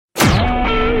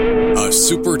a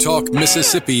Super Talk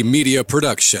Mississippi media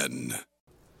production.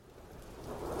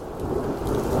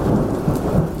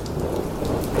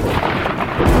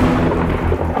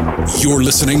 You're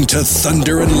listening to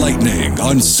Thunder and Lightning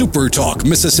on Super Talk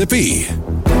Mississippi.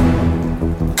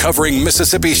 Covering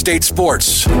Mississippi State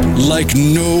sports like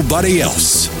nobody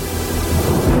else.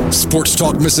 Sports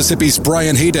Talk Mississippi's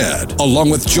Brian Haydad, along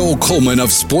with Joel Coleman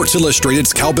of Sports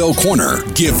Illustrated's Cowbell Corner,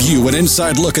 give you an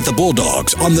inside look at the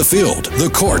Bulldogs on the field, the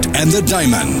court, and the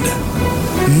diamond.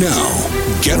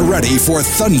 Now, get ready for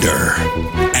Thunder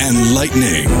and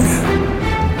Lightning.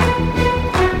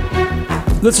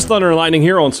 This is Thunder and Lightning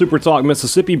here on Super Talk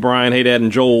Mississippi. Brian Haydad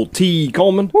and Joel T.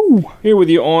 Coleman. Woo. Here with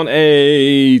you on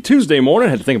a Tuesday morning.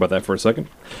 I had to think about that for a second.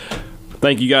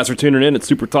 Thank you guys for tuning in at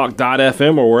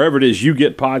supertalk.fm or wherever it is you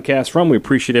get podcasts from. We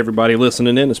appreciate everybody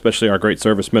listening in, especially our great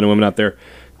servicemen and women out there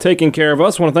taking care of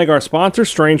us. I want to thank our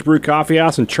sponsors, Strange Brew Coffee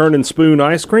House and Churn and Spoon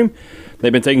Ice Cream.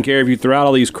 They've been taking care of you throughout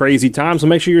all these crazy times, so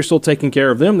make sure you're still taking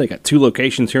care of them. They got 2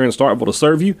 locations here in Starkville to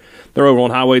serve you. They're over on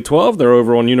Highway 12. They're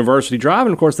over on University Drive.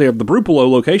 And, of course, they have the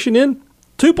Brupolo location in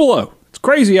Tupelo. It's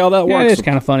crazy how that works. It is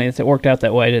kind of funny that it worked out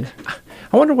that way.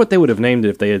 I wonder what they would have named it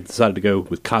if they had decided to go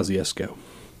with Kosciuszko.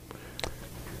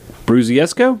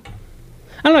 Bruziesco?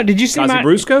 I don't know. Did you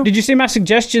see my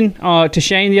suggestion to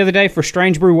Shane the other day for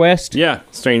Strange Brew West? Yeah,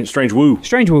 Strange Woo.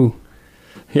 Strange Woo.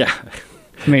 Yeah.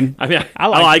 I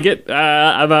like it.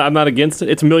 I'm not against it.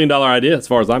 It's $1 million idea as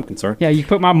far as I'm concerned. Yeah, you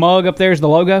put my mug up there as the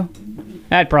logo.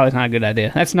 That's probably not a good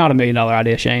idea. That's not $1 million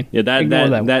idea, Shane. Yeah,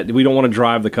 that we don't want to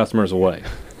drive the customers away.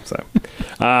 So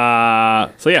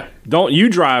yeah. Don't you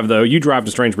drive though? You drive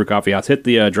to Strange Brew Coffee House. Hit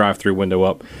the drive-through window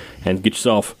up and get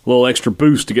yourself a little extra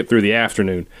boost to get through the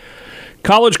afternoon.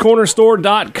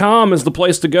 CollegeCornerStore.com is the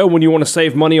place to go when you want to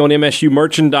save money on MSU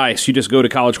merchandise. You just go to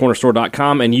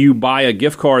CollegeCornerStore.com and you buy a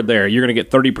gift card there. You're going to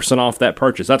get 30% off that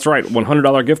purchase. That's right,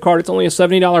 $100 gift card. It's only a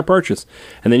 $70 purchase.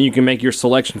 And then you can make your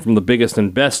selection from the biggest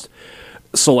and best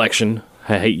selection.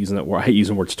 I hate using that word. I hate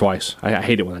using words twice. I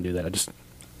hate it when I do that.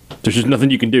 There's just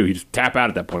nothing you can do. You just tap out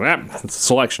at that point. It's a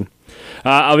selection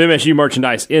of MSU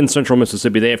merchandise in Central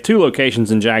Mississippi. They have 2 locations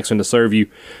in Jackson to serve you.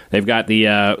 They've got the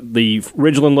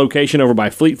Ridgeland location over by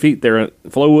Fleet Feet. They're at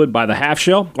Flowwood by the Half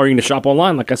Shell, or you can shop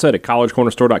online, like I said, at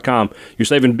collegecornerstore.com. You're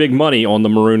saving big money on the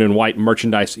maroon and white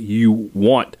merchandise you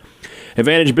want.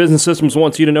 Advantage Business Systems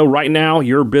wants you to know right now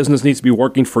your business needs to be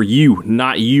working for you,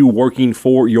 not you working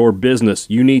for your business.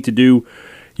 You need to do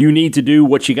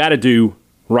what you got to do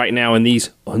right now in these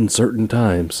uncertain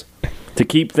times to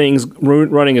keep things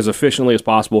running as efficiently as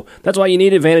possible. That's why you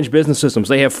need Advantage Business Systems.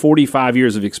 They have 45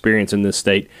 years of experience in this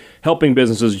state, helping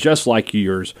businesses just like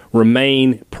yours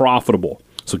remain profitable.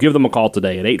 So give them a call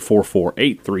today at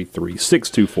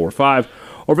 844-833-6245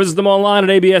 or visit them online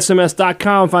at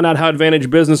absms.com. Find out how Advantage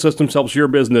Business Systems helps your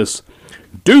business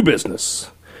do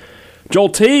business. Joel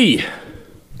T.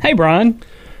 Hey, Brian.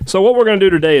 So what we're going to do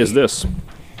today is this.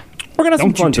 We're going to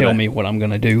have some fun today. Don't you tell me what I'm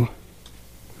going to do.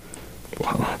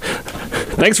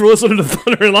 Thanks for listening to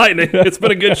Thunder and Lightning. It's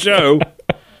been a good show.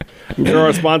 I'm sure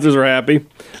our sponsors are happy. We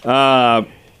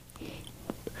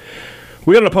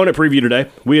got an opponent preview today.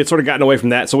 We had sort of gotten away from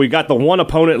that, so we got the one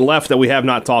opponent left that we have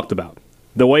not talked about.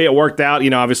 The way it worked out,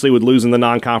 obviously with losing the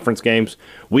non-conference games,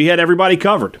 we had everybody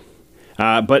covered,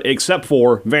 but except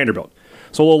for Vanderbilt.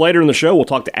 So a little later in the show, we'll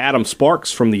talk to Adam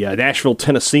Sparks from the Nashville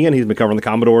Tennessean. He's been covering the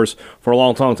Commodores for a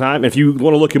long time. If you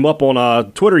want to look him up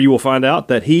on Twitter, you will find out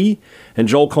that he and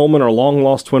Joel Coleman are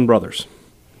long-lost twin brothers.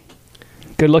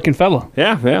 Good-looking fellow.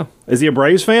 Yeah. Is he a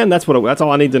Braves fan? That's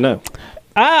all I need to know.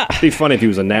 It'd be funny if he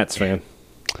was a Nats fan.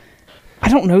 I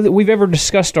don't know that we've ever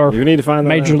discussed our you need to find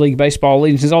Major League Baseball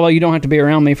allegiances, although you don't have to be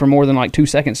around me for more than like 2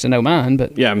 seconds to know mine.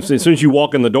 But yeah, as soon as you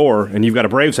walk in the door and you've got a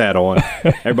Braves hat on,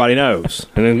 everybody knows.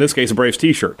 And in this case, a Braves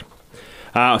T-shirt.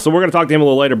 So we're going to talk to him a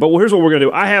little later. But here's what we're going to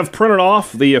do. I have printed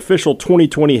off the official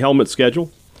 2020 helmet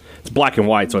schedule. It's black and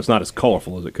white, so it's not as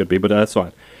colorful as it could be, but that's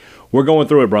fine. We're going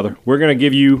through it, brother. We're going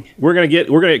to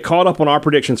get caught up on our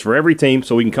predictions for every team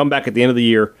so we can come back at the end of the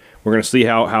year. We're going to see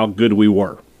how good we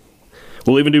were.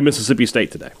 We'll even do Mississippi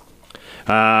State today.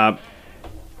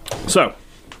 So,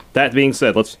 that being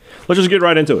said, let's just get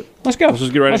right into it. Let's go.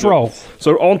 Let's roll.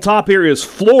 So, on top here is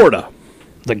Florida.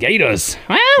 The Gators.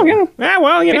 Well,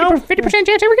 50%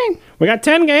 chance every game. We got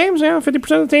 10 games. 50% of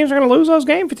the teams are going to lose those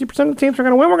games. 50% of the teams are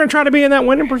going to win. We're going to try to be in that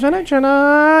winning percentage, and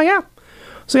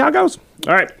see how it goes.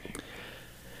 All right.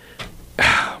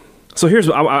 So here's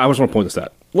I just want to point this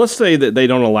out. Let's say that they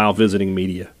don't allow visiting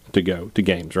media to go to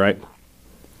games, right?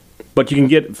 But you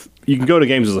can go to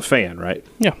games as a fan, right?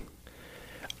 Yeah.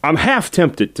 I'm half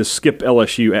tempted to skip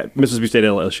LSU at Mississippi State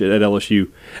at LSU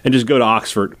and just go to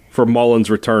Oxford for Mullen's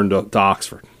return to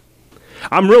Oxford.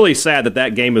 I'm really sad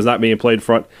that game is not being played in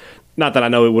front. Not that I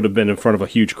know it would have been in front of a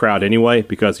huge crowd anyway,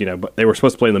 because but they were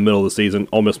supposed to play in the middle of the season.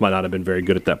 Ole Miss might not have been very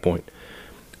good at that point.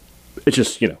 It's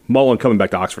just Mullen coming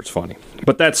back to Oxford's funny.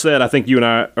 But that said, I think you and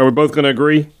I are we both going to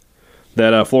agree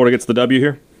that Florida gets the W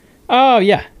here. Oh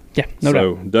yeah, no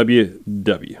doubt. So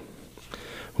W.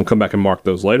 We'll come back and mark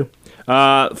those later.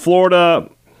 Florida.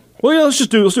 Well, let's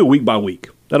do it week by week.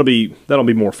 That'll be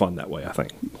more fun that way, I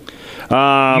think.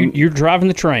 You're driving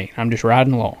the train. I'm just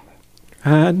riding along.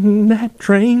 Riding that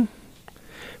train,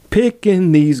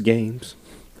 picking these games.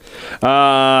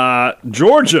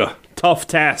 Georgia,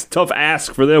 tough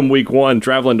ask for them week 1,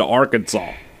 traveling to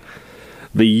Arkansas.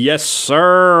 The yes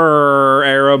sir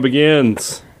era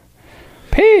begins.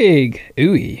 Pig,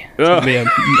 ooey. It's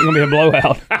gonna be a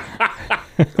blowout.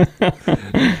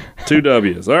 2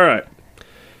 W's. All right.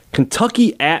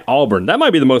 Kentucky at Auburn. That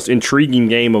might be the most intriguing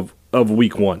game of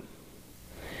week 1.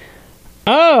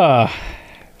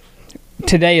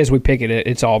 Today, as we pick it,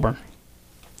 it's Auburn.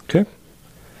 Okay.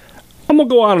 I'm going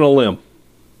to go out on a limb.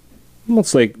 I'm going to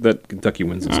say that Kentucky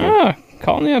wins this game.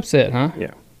 Calling the upset, huh?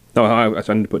 Yeah. No,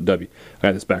 I need to put W. I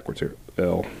got this backwards here. L.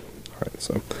 All right,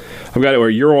 so I've got it where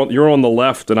you're on the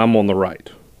left and I'm on the right.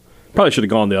 Probably should have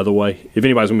gone the other way. If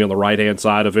anybody's going to be on the right-hand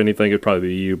side of anything, it'd probably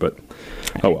be you, but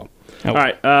oh well. All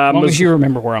right. As long as you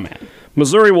remember where I'm at.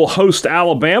 Missouri will host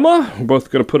Alabama. We're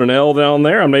both going to put an L down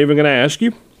there. I'm not even going to ask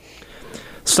you.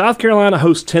 South Carolina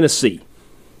hosts Tennessee.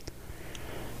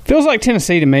 Feels like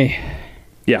Tennessee to me.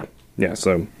 Yeah.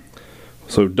 So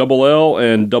double L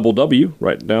and double W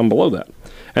right down below that.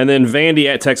 And then Vandy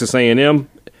at Texas A&M.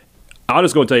 I'll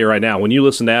just go and tell you right now, when you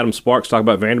listen to Adam Sparks talk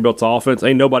about Vanderbilt's offense,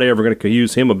 ain't nobody ever going to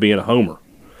accuse him of being a homer.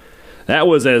 That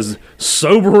was as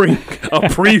sobering a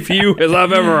preview as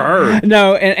I've ever heard.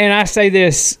 No, and I say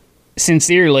this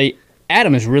sincerely,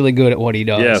 Adam is really good at what he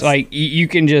does. Yes. Like, you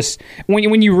can just,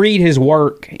 when you read his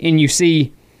work and you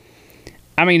see,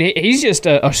 I mean, he's just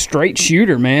a straight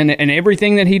shooter, man, and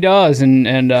everything that he does.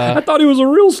 And I thought he was a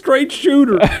real straight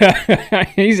shooter.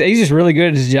 he's just really good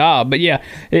at his job. But yeah,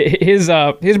 his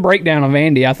breakdown of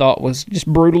Vandy, I thought, was just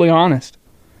brutally honest.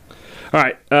 All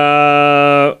right,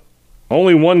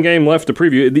 only one game left to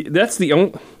preview. That's the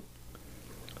only.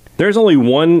 There's only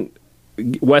one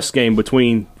West game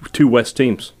between 2 West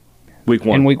teams. Week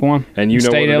 1. In week 1. And you know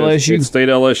State what it LSU. is. It's State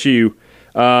LSU.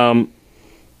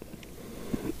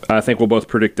 I think we'll both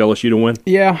predict LSU to win.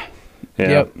 Yeah.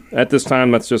 Yep. At this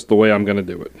time, that's just the way I'm going to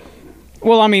do it.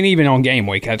 Well, I mean, even on game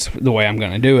week, that's the way I'm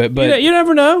going to do it. But you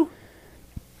never know.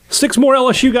 6 more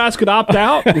LSU guys could opt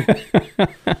out. I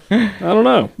don't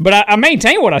know. But I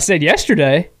maintain what I said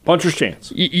yesterday. Puncher's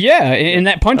chance. Yeah, and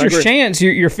that puncher's chance,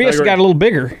 your fist got a little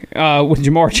bigger with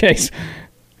Jamar Chase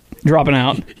dropping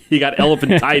out. You got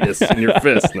elephantitis in your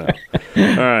fist now.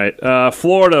 All right.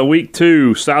 Florida, week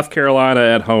 2, South Carolina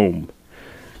at home.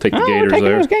 Take the Gators taking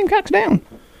there. those Gamecocks down.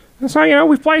 So,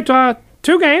 we've played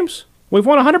 2 games. We've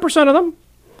won 100% of them.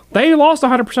 They lost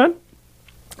 100%.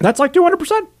 That's like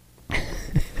 200%.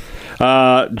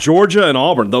 Georgia and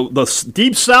Auburn, the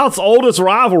Deep South's oldest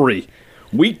rivalry.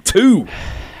 Week 2.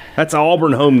 That's an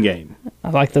Auburn home game. I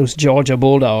like those Georgia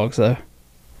Bulldogs, though.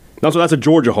 No, so that's a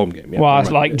Georgia home game. Yeah, well, I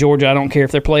like Georgia. I don't care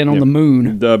if they're playing on the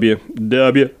moon. W.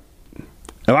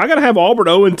 Am I going to have Auburn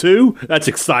 0-2? That's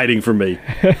exciting for me.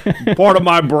 Part of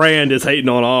my brand is hating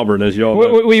on Auburn, as y'all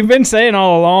know. We've been saying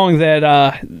all along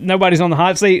that nobody's on the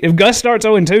hot seat. If Gus starts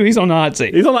 0-2, he's on the hot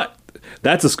seat. He's on that.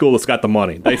 That's a school that's got the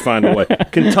money. They find a way.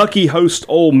 Kentucky hosts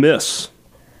Ole Miss.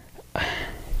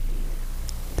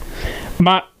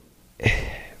 My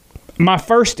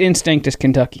first instinct is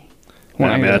Kentucky.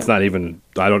 That's not even.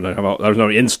 I don't know. There's no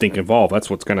instinct involved.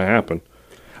 That's what's going to happen.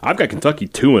 I've got Kentucky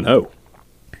 2-0.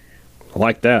 I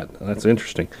like that. That's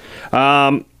interesting.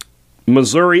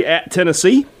 Missouri at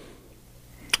Tennessee.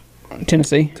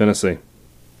 Tennessee.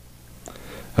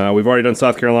 We've already done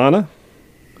South Carolina.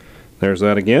 There's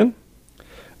that again.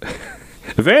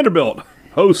 Vanderbilt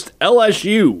host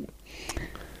LSU.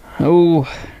 Oh,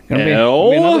 gonna be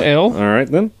another L. All right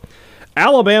then.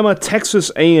 Alabama,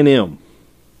 Texas A&M.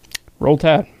 Roll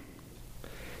Tide.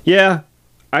 Yeah,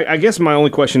 I guess my only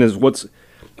question is what's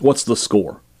the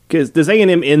score? Because does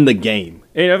A&M in the game?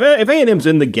 And if A&M's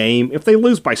in the game, if they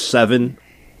lose by 7,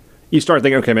 you start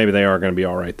thinking, okay, maybe they are going to be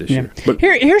all right this year. But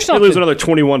here's something. They lose another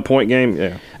 21-point game.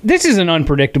 Yeah. This is an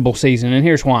unpredictable season, and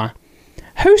here's why.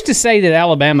 Who's to say that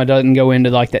Alabama doesn't go into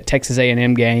like that Texas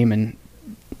A&M game and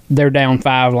they're down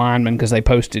 5 linemen because they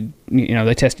posted,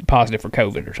 they tested positive for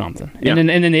COVID or something, yeah. and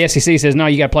then the SEC says no,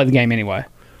 you got to play the game anyway.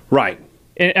 Right.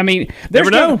 I mean, there's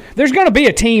going to be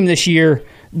a team this year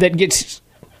that gets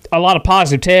a lot of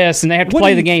positive tests, and they have to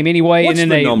play the game anyway. What's and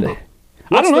then the number?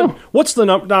 I don't know. What's the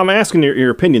number? I'm asking your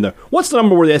opinion, though. What's the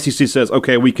number where the SEC says,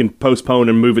 okay, we can postpone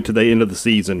and move it to the end of the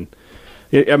season?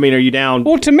 I mean, are you down?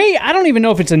 Well, to me, I don't even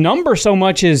know if it's a number so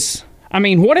much as, I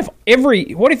mean, what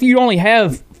if you only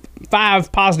have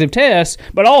 5 positive tests,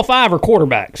 but all 5 are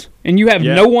quarterbacks, and you have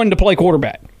no one to play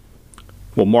quarterback?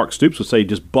 Well, Mark Stoops would say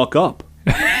just buck up.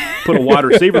 Put a wide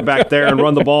receiver back there and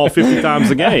run the ball 50 times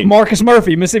a game. Marcus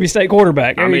Murphy, Mississippi State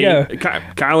quarterback. There you go.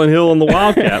 Kylan Hill and the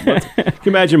Wildcat. But can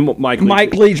you imagine Mike Leach?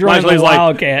 Mike Leach running the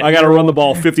Wildcat. I got to run the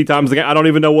ball 50 times a game. I don't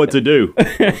even know what to do.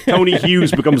 Tony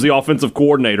Hughes becomes the offensive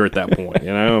coordinator at that point.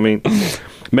 You know, I mean,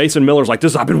 Mason Miller's like,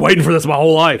 I've been waiting for this my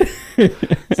whole life.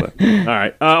 So, all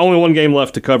right. Only one game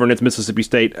left to cover, and it's Mississippi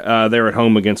State. They're at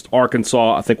home against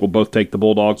Arkansas. I think we'll both take the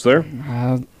Bulldogs there.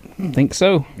 I think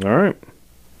so. All right.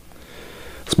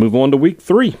 Let's move on to week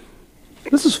 3.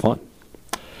 This is fun.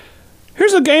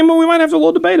 Here's a game we might have a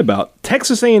little debate about.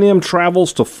 Texas A&M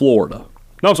travels to Florida.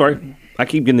 No, I'm sorry. I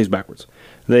keep getting these backwards.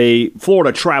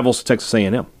 Florida travels to Texas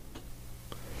A&M.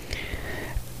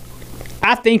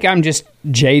 I think I'm just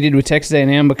jaded with Texas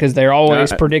A&M because they're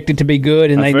always predicted to be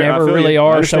good, and they never really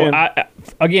are. So,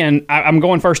 I'm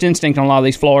going first instinct on a lot of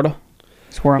these Florida.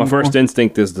 That's where My first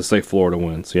instinct is to say Florida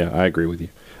wins. Yeah, I agree with you.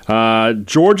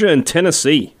 Georgia and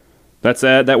Tennessee.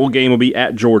 That game will be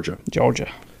at Georgia.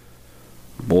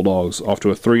 Bulldogs off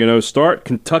to a 3-0 start.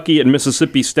 Kentucky and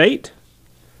Mississippi State.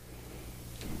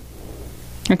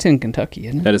 That's in Kentucky,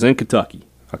 isn't it? That is in Kentucky.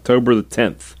 October the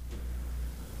 10th.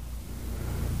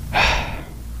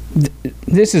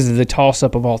 This is the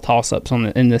toss-up of all toss-ups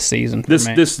in this season.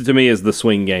 This to me is the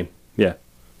swing game. Yeah,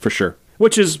 for sure.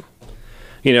 Which is,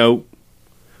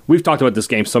 we've talked about this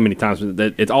game so many times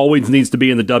that it always needs to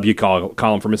be in the W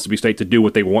column for Mississippi State to do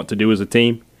what they want to do as a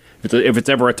team. If it's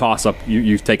ever a toss-up,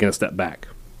 you've taken a step back.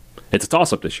 It's a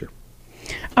toss-up this year.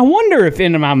 I wonder if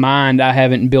in my mind I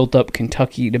haven't built up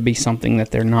Kentucky to be something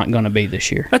that they're not going to be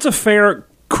this year. That's a fair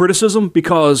criticism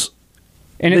because...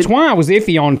 And it's why I was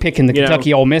iffy on picking the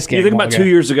Kentucky-Ole Miss game. You think about 2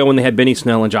 years ago when they had Benny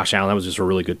Snell and Josh Allen, that was just a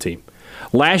really good team.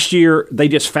 Last year, they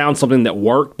just found something that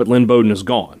worked, but Lynn Bowden is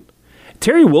gone.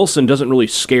 Terry Wilson doesn't really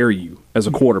scare you as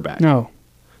a quarterback. No.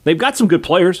 They've got some good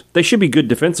players. They should be good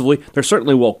defensively. They're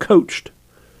certainly well coached.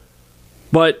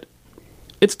 But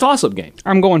it's a toss-up game.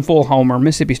 I'm going full homer.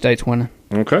 Mississippi State's winning.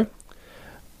 Okay.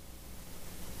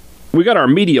 We got our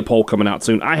media poll coming out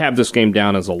soon. I have this game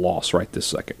down as a loss right this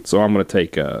second, so I'm going to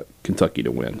take Kentucky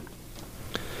to win.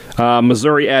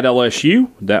 Missouri at LSU.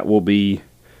 That will be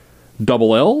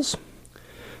double L's.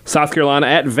 South Carolina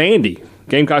at Vandy.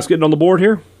 Gamecocks getting on the board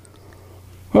here?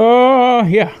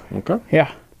 Yeah. Okay.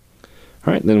 Yeah.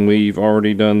 All right, then we've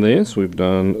already done this. We've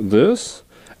done this.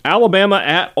 Alabama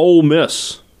at Ole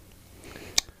Miss.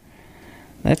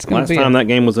 That's going to be last time that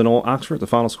game was in Oxford, the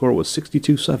final score was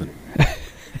 62-7.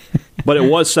 But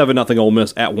it was 7-0 Ole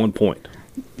Miss at one point.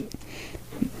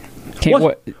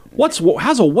 What's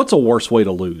a worse way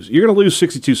to lose? You're going to lose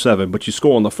 62-7, but you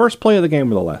score on the first play of the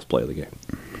game or the last play of the game.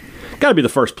 Got to be the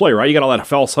first play, right? You got all that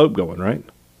false hope going, right?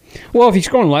 Well, if you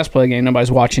score on the last play of the game,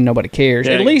 nobody's watching, nobody cares.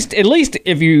 Yeah, at least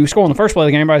if you score on the first play of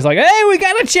the game, everybody's like, "Hey, we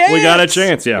got a chance." We got a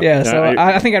chance, yeah. Yeah, so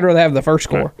I think I'd rather have the first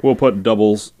score. Right. We'll put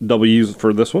W's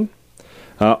for this one.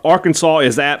 Arkansas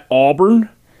is at Auburn.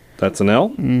 That's an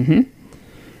L. Mm-hmm.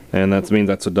 And that means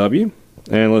that's a W.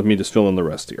 And let me just fill in the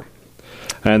rest here.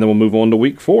 And then we'll move on to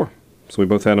week 4. So we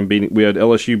both had them beating. We had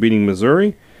LSU beating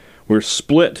Missouri. We're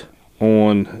split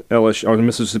on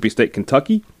Mississippi State,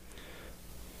 Kentucky.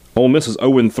 Ole Miss is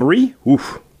 0-3.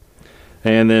 Oof.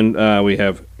 And then we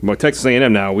have Texas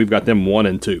A&M now. We've got them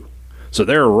 1-2. So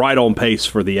they're right on pace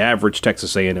for the average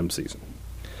Texas A&M season.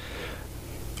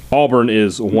 Auburn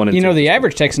is 1-2. You know, the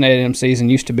average Texas A&M season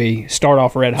used to be start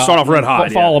off red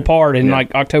hot, fall apart in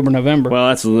like October, November. Well,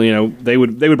 that's they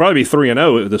would probably be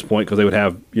 3-0 at this point because they would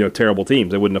have terrible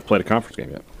teams. They wouldn't have played a conference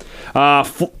game yet.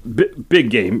 Big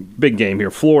game here.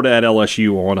 Florida at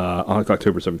LSU on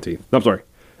October 17th. I'm sorry,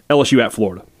 LSU at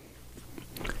Florida.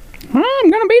 I'm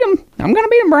gonna beat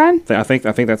them, Brian. I think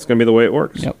that's going to be the way it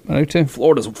works. Yep, I do too.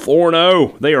 Florida's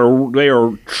 4-0. They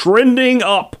are trending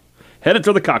up, headed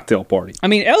to the cocktail party. I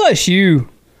mean, LSU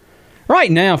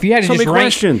right now. If you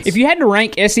had to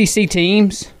rank SEC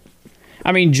teams,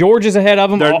 I mean, Georgia's ahead of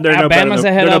them. Alabama's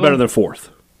ahead of them. They're no better than fourth.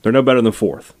 They're no better than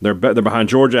fourth. They're behind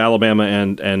Georgia, Alabama,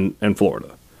 and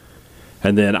Florida.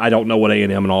 And then I don't know what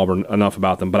A&M and Auburn enough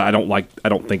about them, but I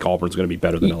don't think Auburn's going to be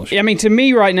better than LSU. I mean, to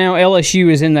me right now, LSU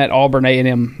is in that Auburn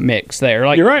A&M mix there.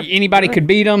 Like, you're right. Anybody could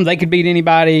beat them. They could beat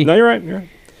anybody. No, you're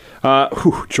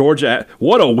right. Georgia,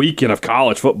 what a weekend of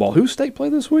college football. Who's State play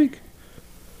this week?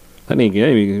 That need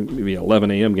to be 11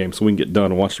 a.m. game so we can get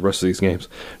done and watch the rest of these games.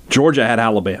 Georgia at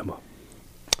Alabama.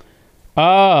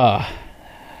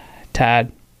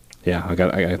 Tide. Yeah,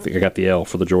 I think I got the L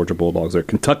for the Georgia Bulldogs there.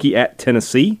 Kentucky at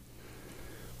Tennessee.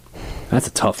 That's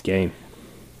a tough game.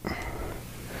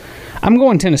 I'm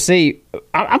going Tennessee.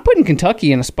 I'm putting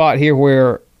Kentucky in a spot here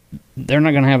where they're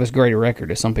not going to have as great a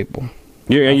record as some people.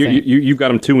 You've got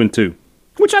them 2-2,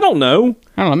 which I don't know.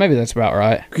 I don't know. Maybe that's about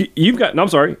right. You've got. No, I'm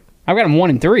sorry. I've got them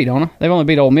 1-3, don't I? They've only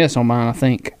beat Ole Miss on mine, I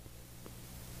think.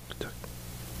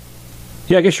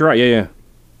 Yeah, I guess you're right. Yeah.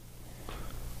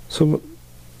 So,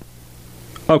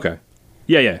 okay.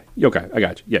 Yeah. Okay, I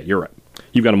got you. Yeah, you're right.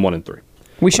 You've got them 1-3.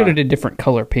 We should have did different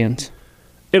color pins.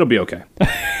 It'll be okay.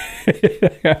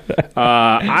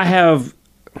 I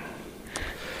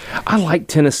like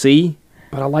Tennessee,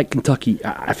 but I like Kentucky.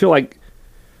 I feel like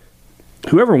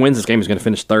whoever wins this game is going to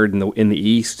finish third in the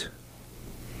East.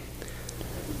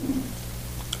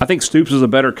 I think Stoops is a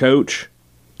better coach.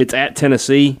 It's at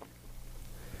Tennessee.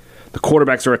 The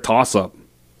quarterbacks are a toss-up.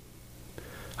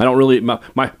 I don't really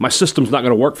my system's not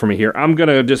going to work for me here. I'm going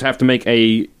to just have to make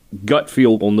a gut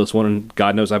feel on this one, and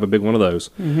God knows I have a big one of those.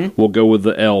 Mm-hmm. We'll go with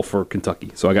the L for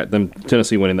Kentucky. So I got them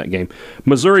Tennessee winning that game.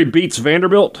 Missouri beats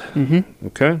Vanderbilt. Mm-hmm.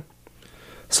 Okay.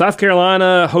 South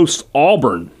Carolina hosts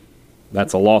Auburn.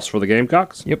 That's a loss for the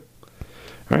Gamecocks. Yep.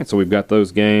 All right, so we've got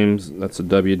those games. That's a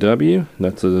WW.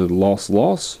 That's a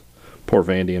loss. Poor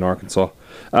Vandy in Arkansas.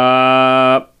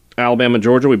 Alabama,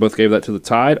 Georgia, we both gave that to the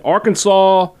Tide.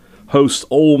 Arkansas hosts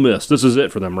Ole Miss. This is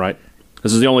it for them, right?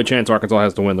 This is the only chance Arkansas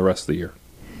has to win the rest of the year.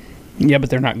 Yeah, but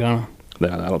they're not going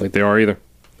to. I don't think they are either.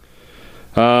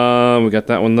 We got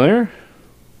that one there.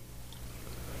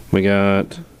 We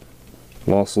got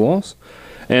loss.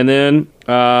 And then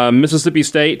Mississippi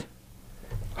State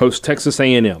hosts Texas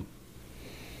A&M.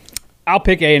 I'll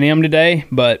pick A&M today,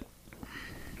 but...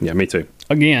 Yeah, me too.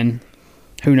 Again,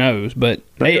 who knows? But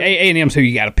A&M's who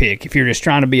you got to pick if you're just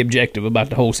trying to be objective about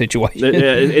the whole situation.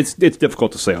 It's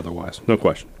difficult to say otherwise. No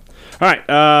question. All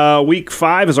right, week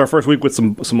 5 is our first week with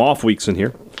some off weeks in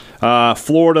here.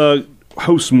 Florida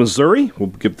hosts Missouri. We'll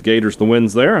give the Gators the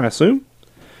wins there, I assume.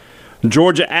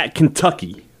 Georgia at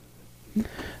Kentucky.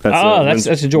 That's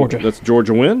a Georgia. That's a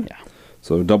Georgia win. Yeah.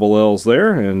 So double L's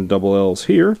there and double L's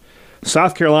here.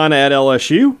 South Carolina at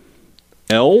LSU.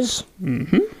 L's.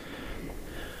 Mm-hmm.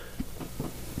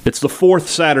 It's the 4th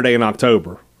Saturday in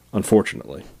October,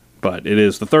 unfortunately. But it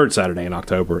is the 3rd Saturday in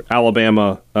October.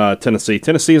 Alabama, Tennessee.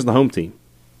 Tennessee is the home team.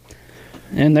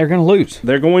 And they're going to lose.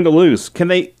 They're going to lose. Can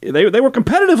they were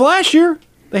competitive last year.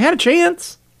 They had a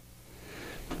chance.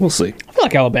 We'll see. I feel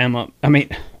like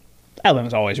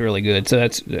Alabama's always really good, so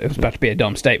it was about to be a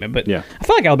dumb statement, but yeah. I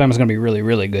feel like Alabama's going to be really,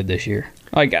 really good this year.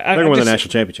 Like they're going to win the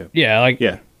national championship. Yeah,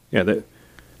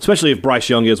 especially if Bryce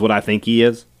Young is what I think he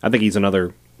is. I think he's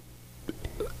another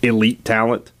elite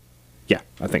talent. Yeah,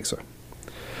 I think so.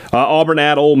 Auburn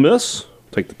at Ole Miss.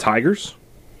 Take the Tigers,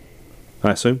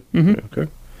 I assume. Mm-hmm. Okay.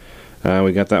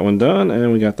 We got that one done,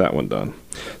 and we got that one done.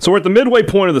 So we're at the midway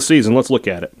point of the season. Let's look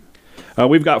at it.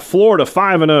 We've got Florida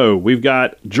 5-0. We've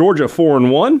got Georgia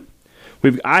 4-1.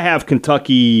 I have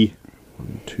Kentucky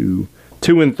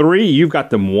 2-3. You've got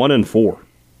them 1-4.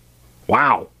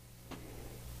 Wow.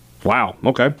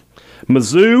 Okay.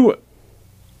 Mizzou,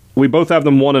 we both have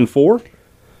them 1-4.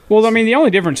 Well, I mean, the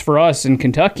only difference for us in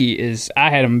Kentucky is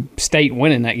I had them State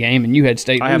winning that game, and you had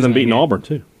State. I have them beating Auburn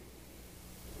too.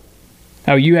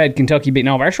 Oh, you had Kentucky beating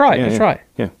Auburn. That's right. Yeah, that's right.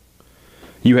 Yeah.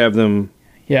 You have them.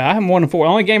 Yeah, I have them 1-4. The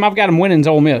only game I've got them winning is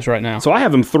Ole Miss right now. So I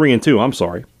have them 3-2. I'm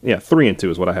sorry. Yeah,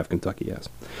 3-2 is what I have Kentucky as.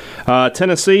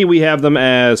 Tennessee, we have them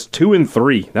as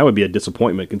 2-3. That would be a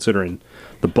disappointment considering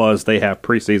the buzz they have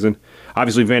preseason.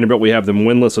 Obviously, Vanderbilt, we have them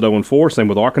winless at 0-4. Same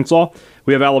with Arkansas.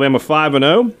 We have Alabama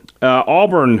 5-0.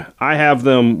 Auburn, I have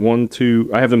them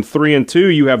 1-2. I have them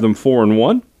 3-2. You have them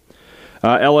 4-1.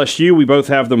 LSU, we both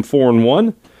have them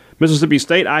 4-1. Mississippi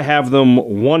State, I have them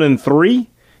 1-3.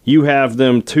 You have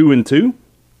them 2-2.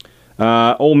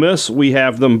 Ole Miss, we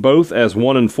have them both as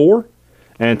 1-4.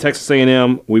 And Texas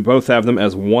A&M, we both have them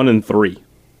as 1-3.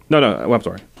 No, I'm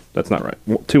sorry. That's not right.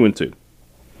 2-2.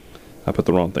 I put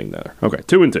the wrong thing there. Okay,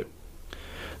 2-2.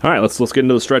 All right, let's get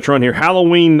into the stretch run here.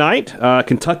 Halloween night,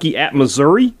 Kentucky at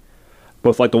Missouri.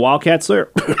 Both like the Wildcats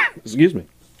there. Excuse me.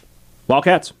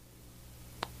 Wildcats.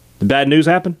 The bad news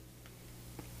happen?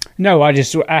 No, I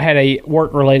had a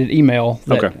work-related email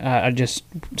that I just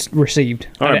received.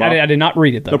 All right, I did not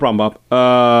read it, though. No problem,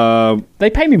 Bob.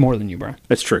 They pay me more than you, Brian.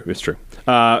 It's true.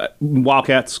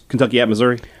 Wildcats, Kentucky at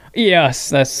Missouri? Yes,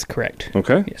 that's correct.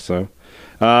 Okay, yes. So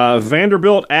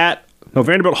Vanderbilt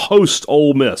hosts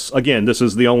Ole Miss. Again, this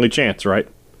is the only chance, right?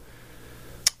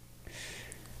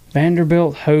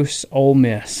 Vanderbilt hosts Ole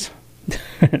Miss.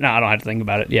 No, I don't have to think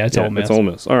about it. Yeah, it's Ole Miss. It's Ole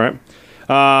Miss. All right.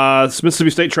 Mississippi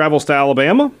State travels to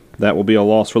Alabama. That will be a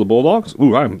loss for the Bulldogs.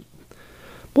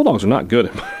 Bulldogs are not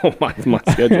good at my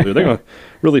schedule here. They're going to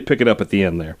really pick it up at the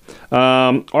end there.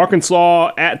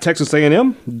 Arkansas at Texas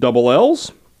A&M, double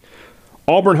L's.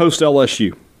 Auburn hosts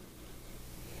LSU.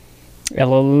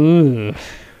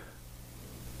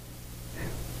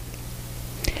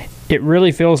 It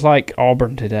really feels like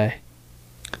Auburn today.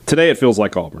 Today it feels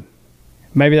like Auburn.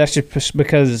 Maybe that's just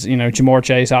because, Jamar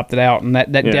Chase opted out, and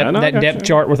that depth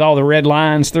chart with all the red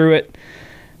lines through it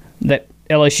that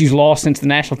LSU's lost since the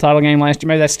national title game last year.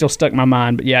 Maybe that's still stuck in my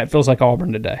mind, but yeah, it feels like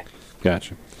Auburn today.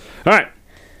 Gotcha. All right.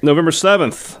 November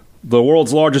 7th, the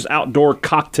world's largest outdoor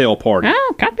cocktail party.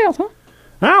 Oh, cocktails, huh?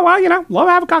 Oh, well, love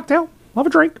to have a cocktail. Love a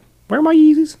drink. Wear my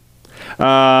Yeezys.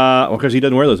 Because he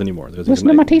doesn't wear those anymore. Listen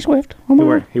to my T-Swift.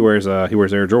 He wears Air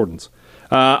Jordans.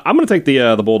 I'm going to take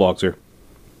the Bulldogs here.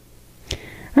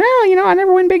 Well, I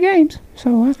never win big games,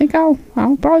 so I think I'll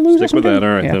probably lose. Stick with that. All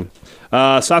right,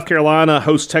 then. South Carolina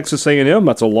hosts Texas A&M.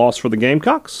 That's a loss for the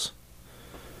Gamecocks.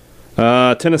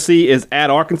 Tennessee is at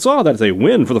Arkansas. That is a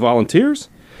win for the Volunteers.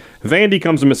 Vandy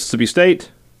comes to Mississippi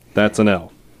State. That's an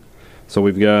L. So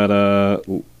we've got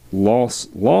loss,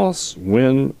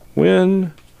 win,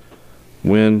 win,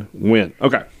 win, win.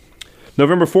 Okay.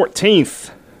 November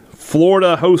 14th,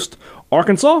 Florida hosts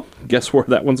Arkansas. Guess where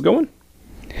that one's going?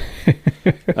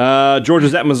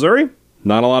 Georgia's at Missouri.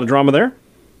 Not a lot of drama there.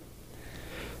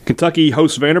 Kentucky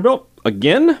hosts Vanderbilt.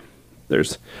 Again, I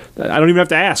don't even have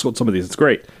to ask what some of these. It's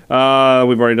great. We've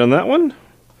already done that one.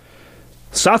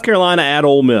 South Carolina at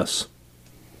Ole Miss.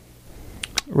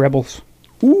 Rebels.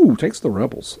 Ooh, takes the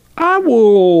Rebels. I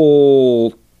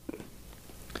will.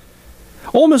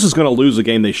 Ole Miss is going to lose a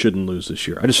game they shouldn't lose this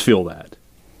year. I just feel that.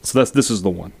 So this is the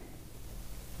one.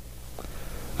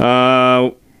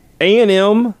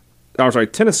 A&M. I'm sorry.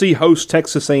 Tennessee hosts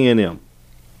Texas A&M.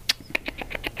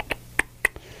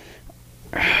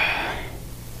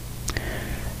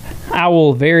 I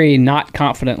will very not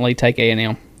confidently take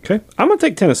A&M. Okay. I'm going to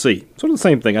take Tennessee. Sort of the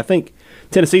same thing. I think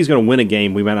Tennessee's going to win a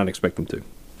game we might not expect them to.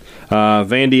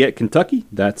 Vandy at Kentucky.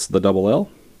 That's the double L.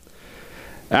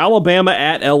 Alabama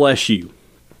at LSU.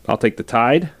 I'll take the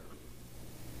Tide.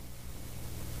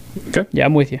 Okay. Yeah,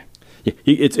 I'm with you. Yeah,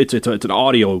 it's an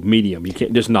audio medium. You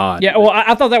can't just nod. Yeah, well,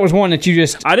 I thought that was one that you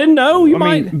just... I didn't know. You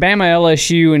might. Bama,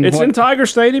 LSU, and... It's in Tiger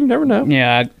Stadium. Never know.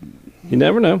 Yeah. You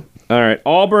never know. All right.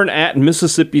 Auburn at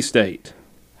Mississippi State.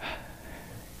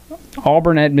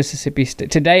 Auburn at Mississippi State.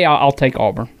 Today, I'll take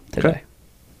Auburn. Today.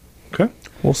 Okay.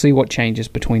 We'll see what changes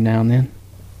between now and then.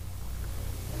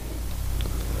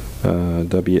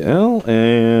 WL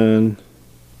and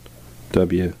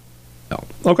WL.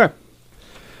 Okay.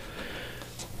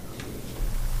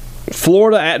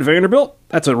 Florida at Vanderbilt.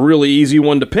 That's a really easy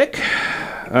one to pick.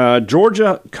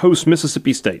 Georgia hosts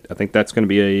Mississippi State. I think that's going to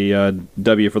be a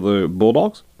W for the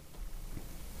Bulldogs.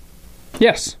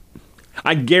 Yes.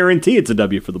 I guarantee it's a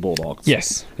W for the Bulldogs.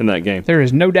 Yes. In that game. There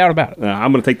is no doubt about it.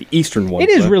 I'm going to take the Eastern one. It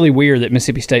is really weird that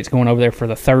Mississippi State's going over there for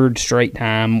the third straight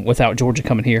time without Georgia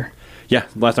coming here. Yeah.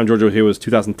 Last time Georgia was here was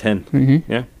 2010.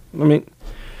 Mm-hmm. Yeah. I mean,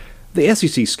 the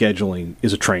SEC scheduling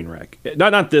is a train wreck.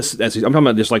 Not this SEC. I'm talking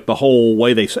about just like the whole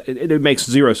way it makes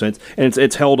zero sense, and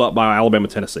it's held up by Alabama,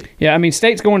 Tennessee. Yeah, I mean,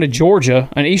 State's going to Georgia,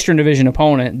 an Eastern Division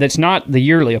opponent that's not the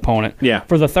yearly opponent,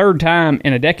 for the third time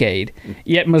in a decade.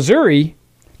 Yet Missouri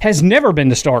has never been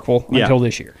to Starkville until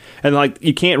this year. And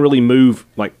you can't really move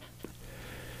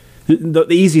the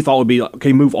easy thought would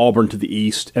be move Auburn to the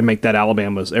east and make that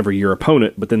Alabama's every year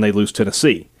opponent, but then they lose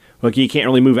Tennessee. You can't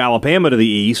really move Alabama to the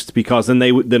east because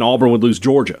then Auburn would lose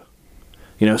Georgia.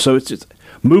 So it's just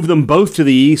move them both to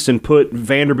the east and put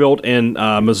Vanderbilt and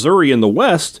Missouri in the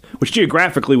west, which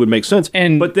geographically would make sense.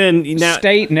 But then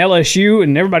State and LSU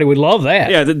and everybody would love that.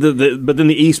 Yeah, but then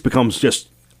the east becomes just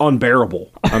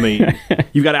unbearable. I mean,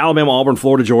 you've got Alabama, Auburn,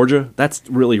 Florida, Georgia. That's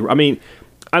really. I mean,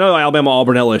 I know Alabama,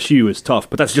 Auburn, LSU is tough,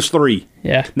 but that's just 3.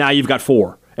 Yeah. Now you've got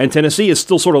 4, and Tennessee is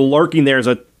still sort of lurking there as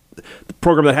a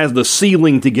program that has the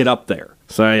ceiling to get up there.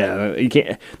 So yeah, you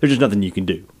can't. There's just nothing you can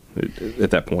do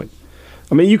at that point.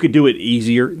 I mean, you could do it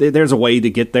easier. There's a way to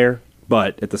get there,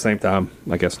 but at the same time,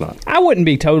 I guess not. I wouldn't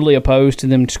be totally opposed to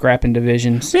them scrapping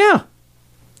divisions. Yeah,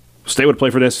 State would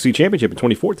play for the SEC championship in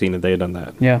 2014 if they had done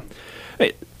that. Yeah,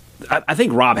 I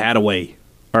think Rob Hadaway,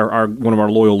 one of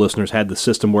our loyal listeners, had the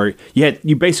system where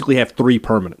you basically have 3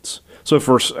 permanents. So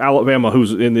for Alabama,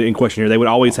 who's in question here, they would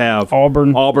always have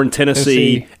Auburn,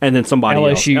 Tennessee, and then somebody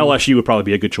LSU. else. LSU would probably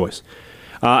be a good choice.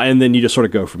 And then you just sort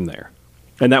of go from there.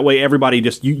 And that way everybody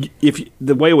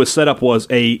the way it was set up was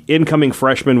a incoming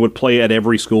freshman would play at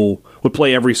every school,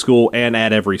 and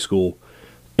at every school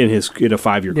in a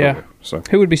 5-year career. So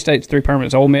who would be State's 3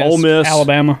 permanents? Ole Miss,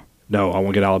 Alabama, No, I want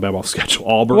to get Alabama off schedule.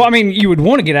 Auburn. Well, I mean, you would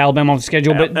want to get Alabama off the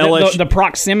schedule, but the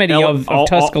proximity of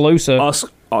Tuscaloosa.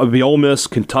 It'd be Ole Miss,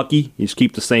 Kentucky. You just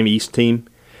keep the same East team.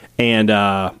 And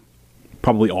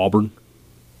probably Auburn.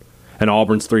 And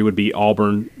Auburn's 3 would be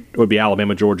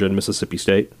Alabama, Georgia, and Mississippi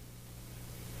State.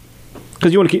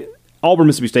 Because you want to keep Auburn,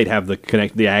 Mississippi State have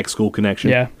the ag school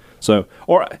connection. Yeah. So,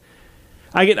 or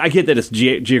I get that it's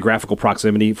geographical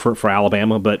proximity for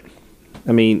Alabama, but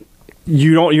I mean,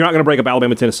 you're not going to break up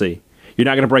Alabama, Tennessee. You're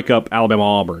not going to break up Alabama,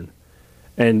 Auburn,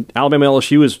 and Alabama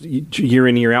LSU is year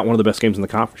in year out one of the best games in the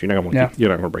conference. You're not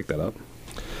going to break that up.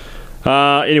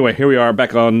 Anyway, here we are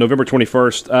back on November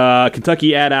 21st.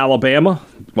 Kentucky at Alabama.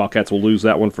 Wildcats will lose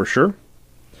that one for sure.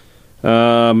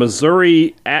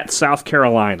 Missouri at South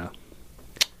Carolina.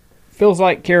 Feels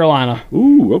like Carolina.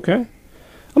 Ooh, okay.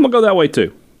 I'm going to go that way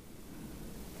too.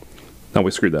 No,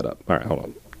 we screwed that up. All right, hold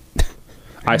on.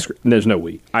 There's no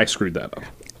we. I screwed that up.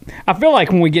 I feel like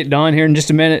when we get done here in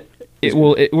just a minute,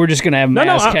 we're just going to have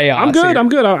mass chaos. I'm good. Here. I'm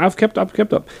good. I've kept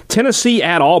up. Tennessee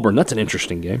at Auburn. That's an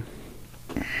interesting game.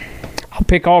 I'll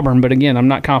pick Auburn, but again, I'm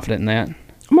not confident in that. I'm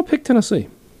gonna pick Tennessee.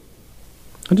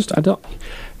 I don't.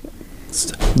 It's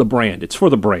the brand. It's for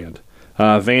the brand.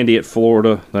 Vandy at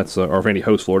Florida. That's or Vandy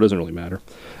hosts Florida. Doesn't really matter.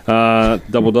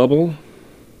 Double.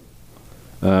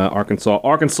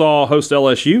 Arkansas hosts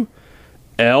LSU.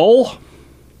 All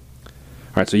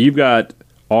right, so you've got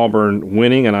Auburn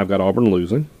winning, and I've got Auburn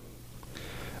losing.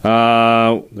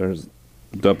 There's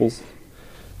doubles.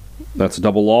 That's a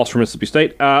double loss for Mississippi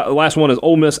State. The last one is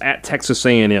Ole Miss at Texas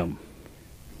A&M.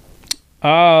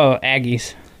 Oh,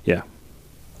 Aggies. Yeah.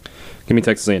 Give me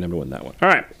Texas A&M to win that one. All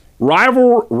right.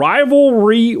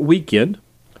 Rivalry weekend,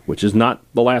 which is not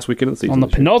the last weekend of the season. On the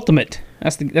penultimate.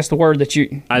 That's the word that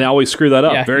you... I always screw that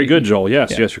up. Yeah, Very good, Joel.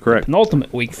 Yes, you're correct.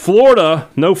 Penultimate week. Florida,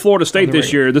 no Florida State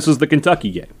this year. This is the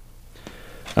Kentucky game.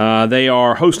 They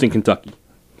are hosting Kentucky.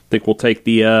 I think we'll take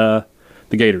the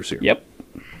Gators here. Yep.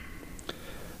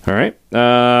 All right.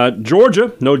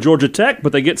 Georgia, no Georgia Tech,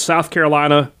 but they get South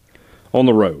Carolina on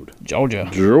the road. Georgia.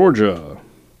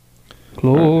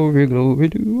 Glory, glory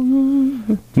to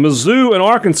Mizzou and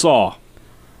Arkansas.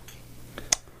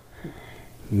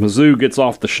 Mizzou gets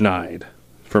off the schneid,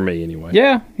 for me anyway.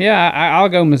 Yeah, I'll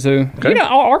go Mizzou. Okay.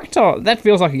 Arkansas, that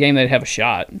feels like a game they'd have a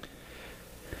shot.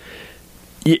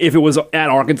 If it was at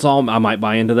Arkansas, I might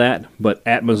buy into that, but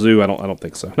at Mizzou, I don't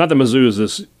think so. Not that Mizzou is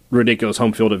this ridiculous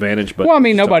home field advantage, but well, I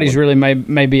mean, nobody's really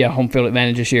may be a home field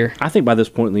advantage this year. I think by this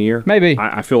point in the year, maybe.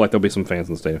 I feel like there'll be some fans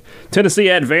in the stadium. Tennessee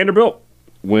at Vanderbilt.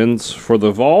 Wins for the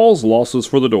Vols, losses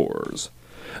for the Doors.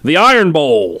 The Iron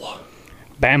Bowl.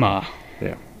 Bama.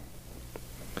 Yeah.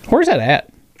 Where's that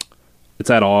at? It's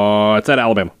at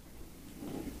Alabama.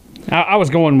 I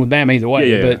was going with Bama either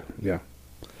way. Yeah.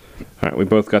 All right, we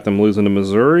both got them losing to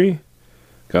Missouri.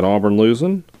 Got Auburn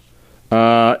losing.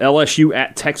 LSU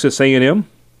at Texas A&M.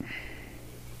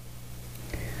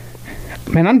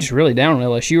 Man, I'm just really down on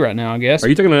LSU right now, I guess. Are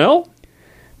you taking an L?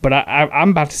 But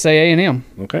I'm about to say A&M.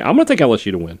 Okay, I'm going to take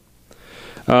LSU to win.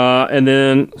 And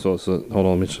then, hold on,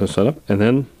 let me just set up. And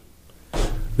then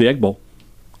the Egg Bowl.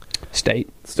 State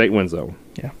wins that one.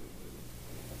 Yeah.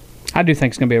 I do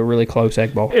think it's going to be a really close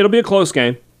Egg Bowl. It'll be a close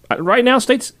game. Right now,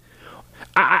 State's...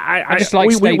 I just like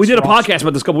State's we did a podcast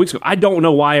about this a couple weeks ago. I don't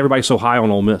know why everybody's so high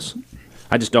on Ole Miss.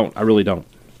 I just don't. I really don't.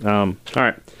 All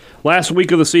right. Last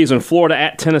week of the season, Florida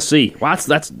at Tennessee. Wow,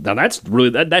 that's really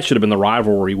that should have been the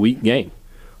rivalry week game.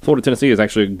 Florida Tennessee is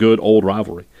actually a good old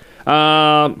rivalry.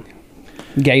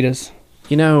 Gators.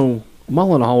 You know,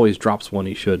 Mullen always drops one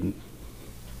he shouldn't.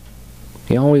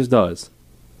 He always does.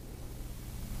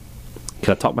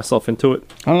 Can I talk myself into it?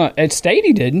 I don't know. At State,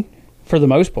 he didn't, for the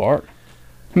most part.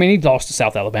 I mean, he lost to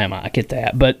South Alabama. I get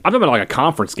that, but I'm talking about like a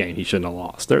conference game he shouldn't have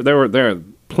lost. There were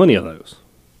plenty of those.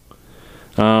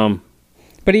 But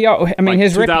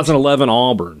his 2011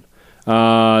 Auburn,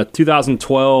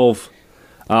 2012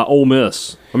 Ole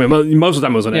Miss. I mean, most of the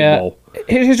time it was an Egg Bowl.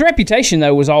 His reputation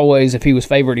though was always if he was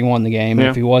favored, he won the game, and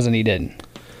if he wasn't, he didn't.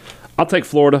 I'll take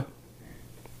Florida,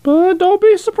 but don't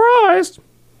be surprised.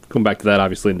 Come back to that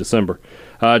obviously in December.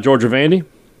 Georgia Vandy,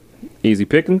 easy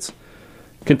pickings.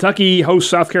 Kentucky hosts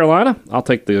South Carolina. I'll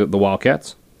take the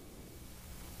Wildcats.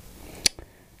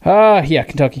 Yeah,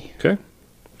 Kentucky. Okay.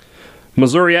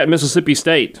 Missouri at Mississippi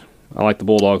State. I like the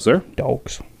Bulldogs there.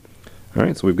 Dogs. All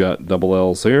right, so we've got double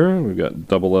L's here. We've got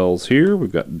double L's here.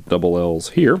 We've got double L's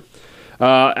here.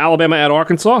 Alabama at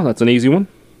Arkansas. That's an easy one.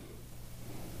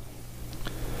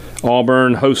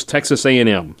 Auburn hosts Texas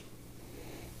A&M.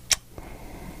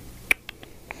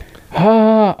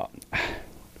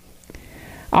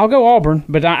 I'll go Auburn,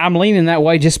 but I'm leaning that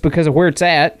way just because of where it's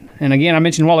at. And again, I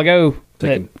mentioned a while ago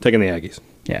taking the Aggies.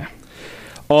 Yeah.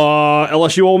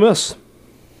 LSU Ole Miss.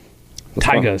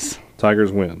 Tigers.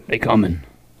 Tigers win. They coming.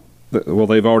 Well,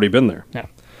 they've already been there. Yeah.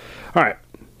 All right.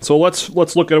 So let's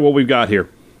look at what we've got here.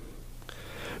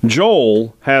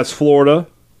 Joel has Florida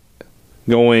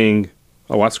going.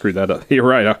 Oh, I screwed that up. You're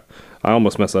right. I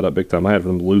almost messed that up big time. I had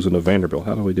them losing to Vanderbilt.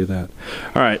 How do we do that?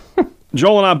 All right.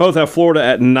 Joel and I both have Florida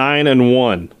at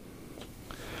 9-1.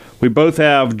 We both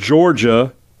have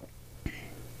Georgia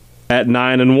at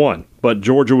 9-1, but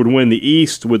Georgia would win the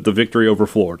East with the victory over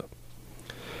Florida.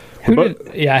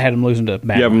 I had them losing to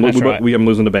Bama. We have them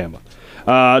losing to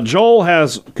Bama. Joel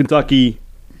has Kentucky.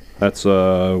 That's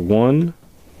 1,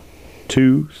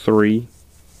 2, 3,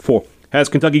 4. Has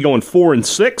Kentucky going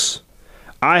 4-6.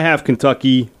 I have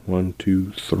Kentucky 1,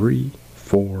 2, 3,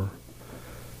 4,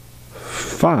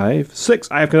 5, 6.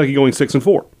 I have Kentucky going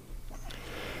 6-4.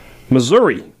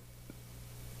 Missouri.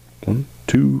 1,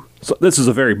 2. So this is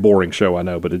a very boring show, I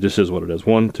know, but it just is what it is.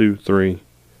 1, 2, 3,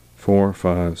 4,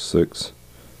 5, 6,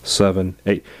 7,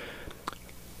 8.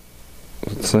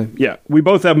 Yeah, we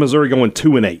both have Missouri going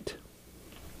 2-8.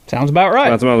 Sounds about right.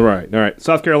 That's about right. All right,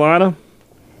 South Carolina.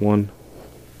 1,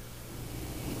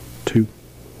 2.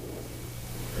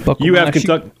 You have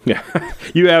Kentucky. Yeah,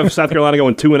 you have South Carolina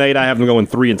going 2-8. I have them going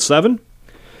 3-7.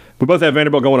 We both have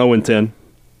Vanderbilt going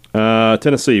 0-10.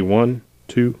 Tennessee 1,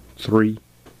 2, 3,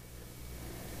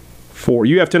 4.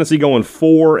 You have Tennessee going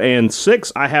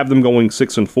 4-6. I have them going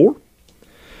 6-4.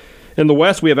 In the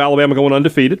West, we have Alabama going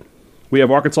undefeated. We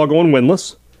have Arkansas going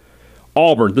winless.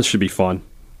 Auburn. This should be fun.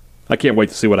 I can't wait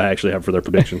to see what I actually have for their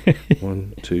prediction.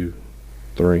 1, 2,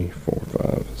 3, 4,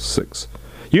 5, 6.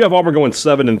 You have Auburn going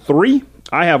 7-3.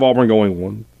 I have Auburn going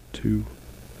 1, 2,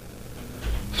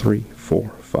 3, 4,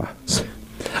 5. 6.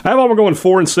 I have Auburn going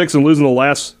 4-6 and losing the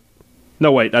last.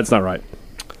 No, wait, that's not right.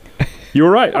 You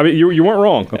were right. I mean, you weren't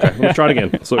wrong. Okay, let's try it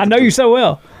again. So, I know you so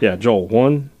well. Yeah, Joel.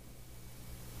 1,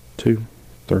 2,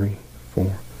 3, 4,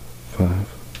 5,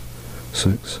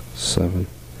 6, 7.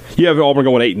 You have Auburn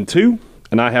going 8-2,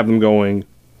 and I have them going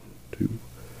 2,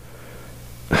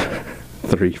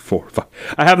 3, 4, 5.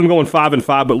 I have them going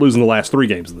 5-5, but losing the last 3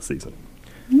 games of the season.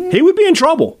 He would be in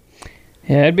trouble.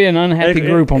 Yeah, it'd be an unhappy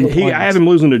group on the plains. I have him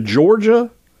losing to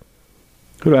Georgia.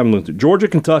 Who do I have him losing to? Georgia,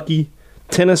 Kentucky,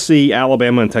 Tennessee,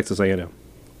 Alabama, and Texas A&M.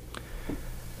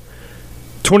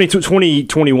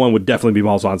 2021 would definitely be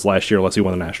Malzahn's last year unless he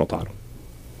won the national title.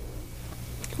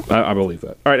 I believe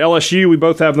that. All right, LSU, we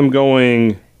both have them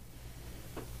going.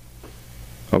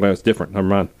 Oh, that's different. Never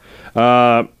mind.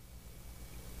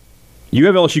 You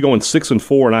have LSU going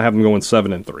 6-4, and I have them going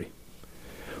 7-3.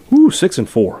 Ooh,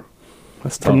 6-4.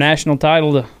 That's tough. From national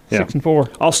title to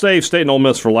 6-4. I'll save State and Ole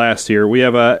Miss for last here. We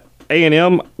have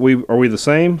A&M. Are we the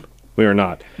same? We are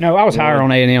not. No, I was higher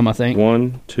on A&M, I think.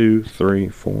 1, 2, 3,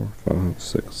 4, 5,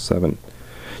 6, 7.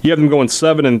 You have them going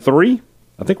 7-3.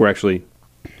 I think we're actually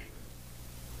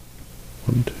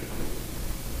 1, 2.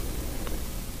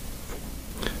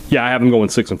 Yeah, I have them going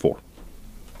 6-4.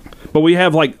 But we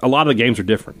have a lot of the games are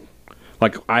different.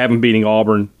 Like I have them beating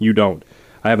Auburn, you don't.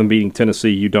 I have them beating Tennessee,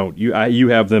 you don't. You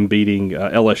have them beating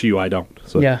LSU, I don't.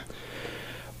 So. Yeah.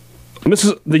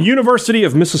 The University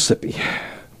of Mississippi.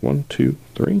 1, 2,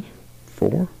 3,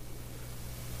 4,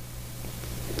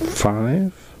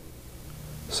 5,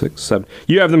 6, 7.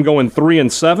 You have them going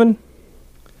 3-7,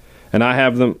 and I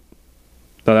have them.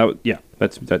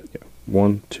 That's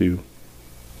 1, 2,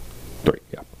 3.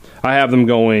 Yeah, I have them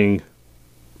going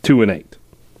 2-8,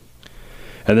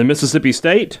 and then Mississippi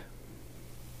State.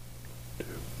 2,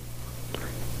 3.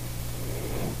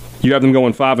 You have them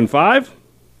going 5-5.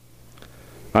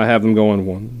 I have them going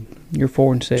 1. You're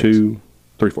 4-6. 2,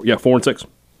 3, 4. Yeah, 4-6.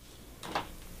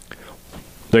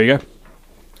 There you go.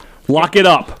 Lock it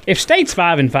up. If State's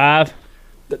 5-5,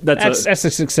 that's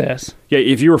a success. Yeah,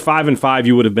 if you were 5-5,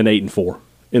 you would have been 8-4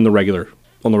 on the regular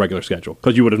schedule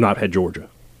because you would have not had Georgia.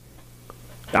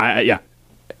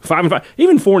 5-5,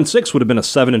 even 4-6 would have been a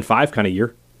 7-5 kind of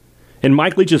year. In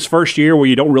Mike Leach's first year, where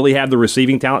you don't really have the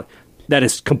receiving talent, that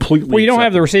is completely. Well, you don't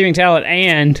have the receiving talent,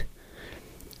 and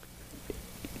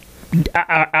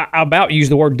I about use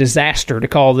the word disaster to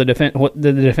call the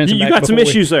defensive. You got some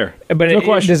issues there, but no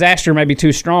question. Disaster may be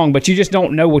too strong, but you just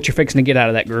don't know what you're fixing to get out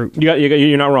of that group.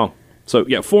 You're not wrong. So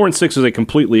 4-6 is a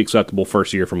completely acceptable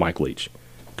first year for Mike Leach.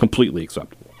 Completely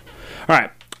acceptable. All right,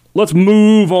 let's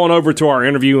move on over to our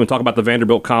interview and talk about the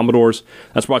Vanderbilt Commodores.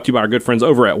 That's brought to you by our good friends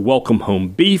over at Welcome Home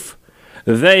Beef.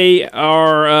 They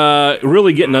are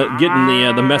really getting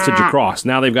the message across.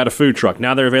 Now they've got a food truck.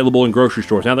 Now they're available in grocery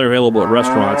stores. Now they're available at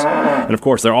restaurants. And, of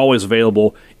course, they're always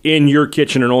available in your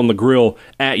kitchen and on the grill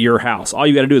at your house. All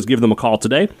you got to do is give them a call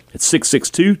today at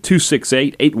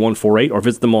 662-268-8148 or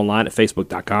visit them online at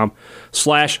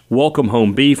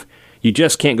facebook.com/welcomehomebeef. You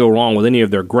just can't go wrong with any of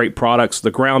their great products.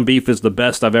 The ground beef is the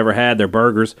best I've ever had. Their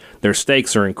burgers, their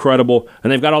steaks are incredible.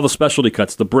 And they've got all the specialty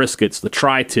cuts, the briskets, the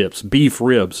tri-tips, beef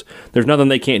ribs. There's nothing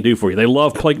they can't do for you. They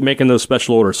love making those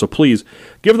special orders. So please,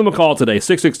 give them a call today,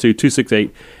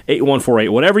 662-268-8148.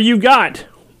 Whatever you got,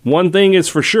 one thing is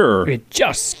for sure. It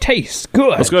just tastes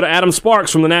good. Let's go to Adam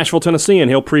Sparks from the Nashville Tennessean.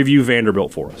 He'll preview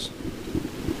Vanderbilt for us.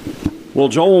 Well,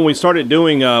 Joel, when we started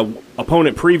doing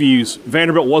opponent previews,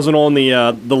 Vanderbilt wasn't on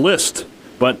the list,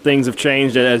 but things have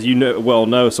changed, as you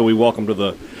know. So we welcome to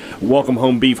the Welcome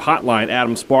Home Beef Hotline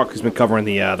Adam Sparks, who's been covering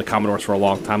the Commodores for a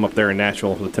long time up there in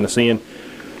Nashville for the Tennessean.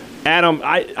 Adam,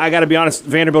 I got to be honest,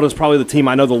 Vanderbilt is probably the team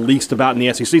I know the least about in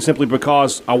the SEC, simply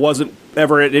because I wasn't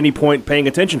ever at any point paying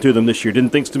attention to them this year.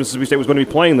 Didn't think Mississippi State was going to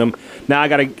be playing them. Now I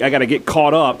got to get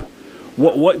caught up.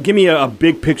 What? Give me a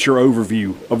big picture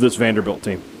overview of this Vanderbilt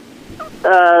team.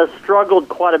 Struggled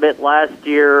quite a bit last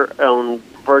year on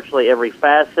virtually every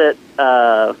facet,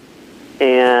 and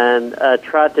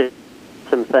tried to do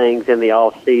some things in the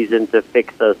off season to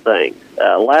fix those things.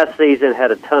 Last season had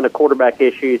a ton of quarterback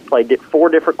issues. Played 4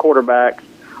 different quarterbacks.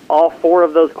 All 4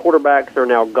 of those quarterbacks are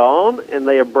now gone, and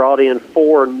they have brought in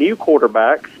 4 new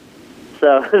quarterbacks.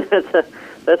 So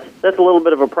that's a little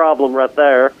bit of a problem right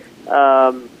there.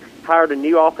 Hired a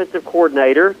new offensive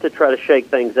coordinator to try to shake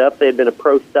things up. They had been a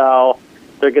pro style.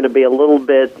 They're going to be a little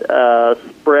bit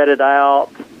spread it out,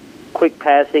 quick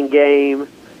passing game,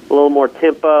 a little more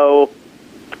tempo.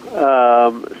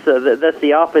 So that's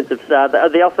the offensive side.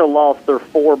 They also lost their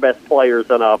 4 best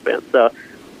players on offense. So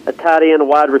a tight end, a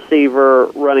wide receiver,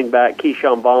 running back.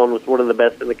 Keyshawn Vaughn was one of the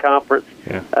best in the conference.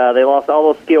 Yeah. They lost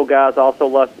all those skill guys, also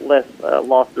lost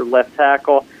their left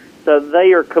tackle. So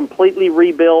they are completely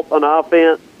rebuilt on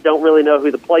offense. Don't really know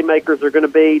who the playmakers are going to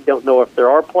be. Don't know if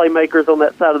there are playmakers on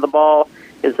that side of the ball.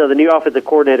 And so the new offensive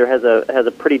coordinator has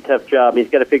a pretty tough job. He's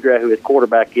got to figure out who his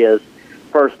quarterback is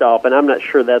first off, and I'm not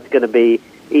sure that's going to be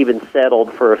even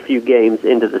settled for a few games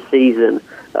into the season.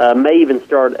 May even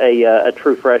start a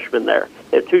true freshman there.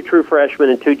 They have 2 true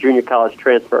freshmen and 2 junior college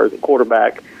transfers at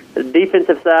quarterback. The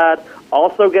defensive side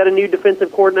also got a new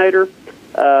defensive coordinator.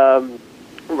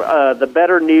 The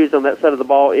better news on that side of the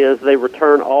ball is they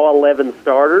return all 11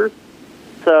 starters.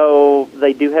 So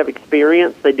they do have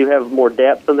experience. They do have more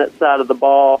depth on that side of the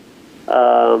ball.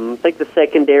 I think the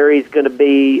secondary is going to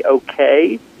be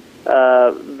okay.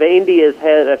 Vandy has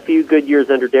had a few good years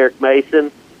under Derek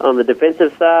Mason on the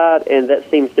defensive side, and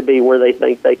that seems to be where they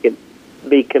think they can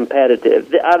be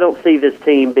competitive. I don't see this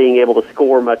team being able to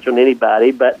score much on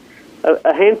anybody, but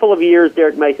a handful of years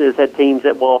Derek Mason has had teams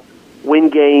that will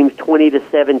win games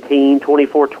 20-17,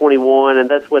 24-21, and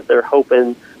that's what they're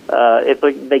hoping. If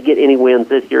they get any wins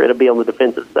this year, it'll be on the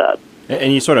defensive side.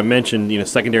 And you sort of mentioned,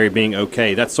 secondary being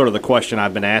okay. That's sort of the question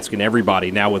I've been asking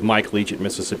everybody now with Mike Leach at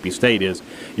Mississippi State is,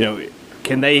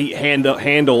 can they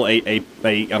handle an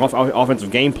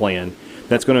offensive game plan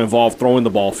that's going to involve throwing the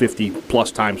ball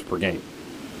 50-plus times per game?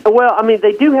 Well, I mean,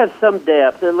 they do have some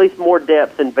depth, at least more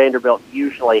depth than Vanderbilt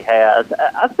usually has.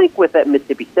 I think with that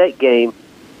Mississippi State game,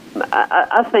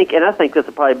 I think this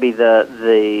will probably be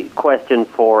the question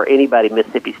for anybody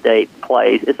Mississippi State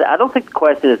plays. I don't think the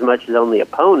question as much is on the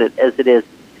opponent as it is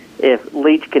if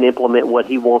Leach can implement what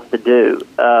he wants to do.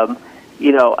 I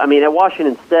mean, at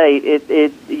Washington State,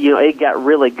 it got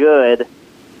really good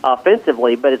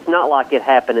offensively, but it's not like it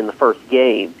happened in the first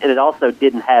game, and it also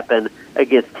didn't happen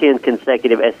against 10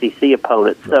 consecutive SEC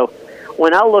opponents. So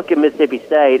when I look at Mississippi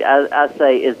State, I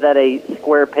say, is that a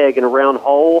square peg in a round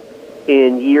hole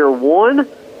in year one,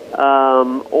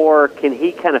 or can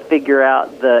he kind of figure out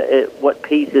what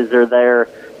pieces are there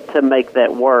to make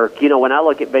that work? When I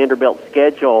look at Vanderbilt's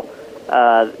schedule,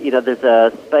 there's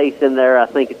a space in there. I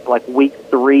think it's like week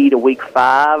 3 to week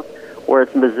 5, where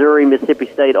it's Missouri, Mississippi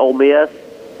State, Ole Miss,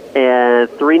 and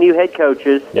 3 new head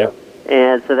coaches. Yeah.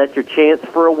 And so that's your chance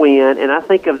for a win. And I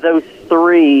think of those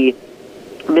 3,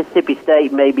 Mississippi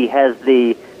State maybe has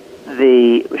the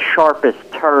sharpest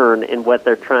turn in what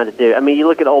they're trying to do. I mean, you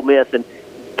look at Ole Miss, and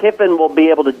Kiffin will be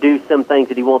able to do some things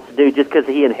that he wants to do just because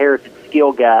he inherited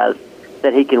skill guys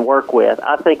that he can work with.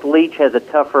 I think Leach has a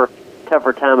tougher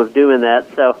time of doing that.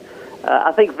 So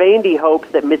I think Vandy hopes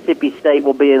that Mississippi State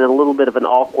will be in a little bit of an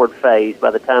awkward phase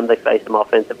by the time they face them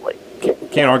offensively.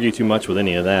 Can't argue too much with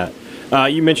any of that.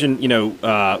 You mentioned,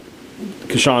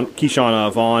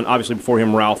 Keyshawn Vaughn, obviously before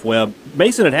him Ralph Webb.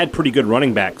 Mason had pretty good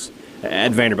running backs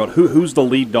at Vanderbilt. Who's the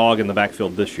lead dog in the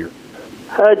backfield this year?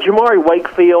 Jamari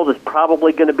Wakefield is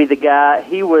probably going to be the guy.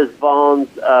 He was Vaughn's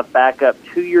backup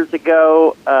 2 years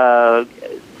ago.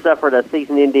 Suffered a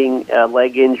season-ending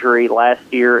leg injury last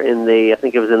year I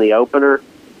think it was in the opener.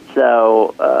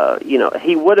 So,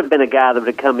 he would have been a guy that would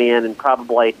have come in and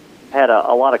probably had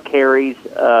a lot of carries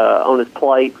on his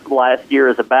plate last year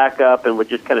as a backup and would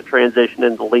just kind of transition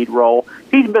into the lead role.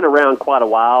 He's been around quite a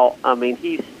while. I mean,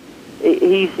 he's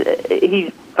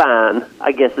fine,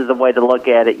 I guess is the way to look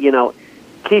at it.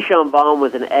 Keyshawn Vaughn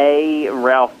was an A, and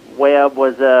Ralph Webb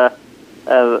was a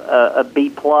B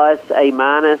plus, A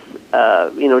minus.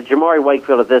 Jamari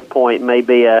Wakefield at this point may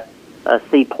be a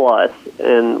C plus,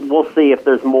 and we'll see if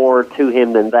there's more to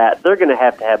him than that. They're going to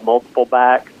have multiple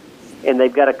backs, and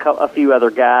they've got a few other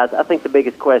guys. I think the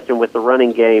biggest question with the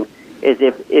running game is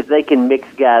if they can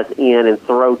mix guys in and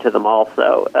throw to them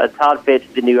also. Todd Fitch,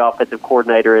 the new offensive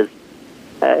coordinator, is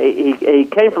he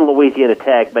came from Louisiana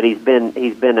Tech, but he's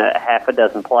been a half a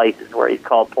dozen places where he's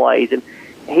called plays, and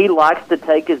he likes to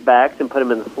take his backs and put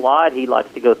them in the slot. He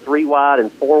likes to go 3 wide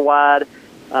and 4 wide.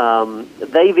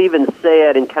 They've even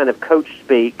said in kind of coach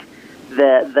speak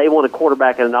that they want a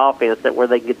quarterback in an offense where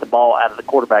they can get the ball out of the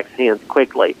quarterback's hands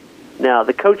quickly. Now,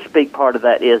 the coach speak part of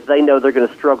that is they know they're going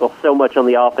to struggle so much on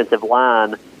the offensive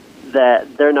line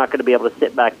that they're not going to be able to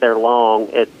sit back there long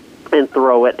and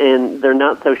throw it, and they're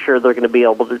not so sure they're going to be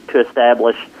able to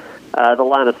establish the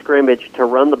line of scrimmage to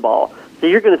run the ball. So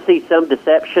you're going to see some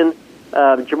deception.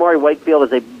 Jamari Wakefield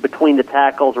is a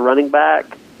between-the-tackles running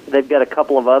back. They've got a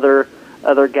couple of other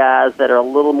guys that are a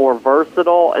little more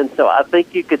versatile, and so I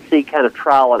think you could see kind of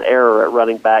trial and error at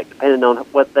running back, depending on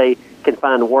what they can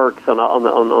find works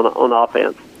on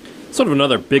offense. Sort of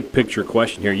another big-picture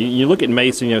question here. You look at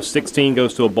Mason, 16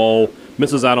 goes to a bowl,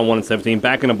 misses out on 1 in 17,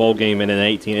 back in a bowl game in an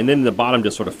 18, and then the bottom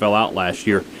just sort of fell out last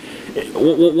year.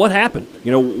 What happened?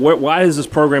 Why is this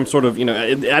program sort of,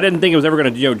 I didn't think it was ever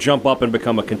going to, jump up and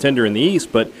become a contender in the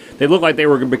East, but they looked like they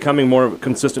were becoming more of a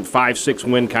consistent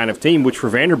 5-6 win kind of team, which for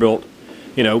Vanderbilt,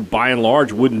 by and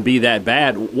large wouldn't be that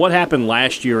bad. What happened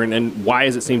last year, and why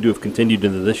does it seem to have continued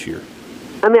into this year?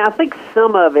 I mean, I think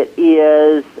some of it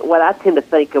is what I tend to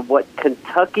think of what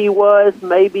Kentucky was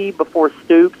maybe before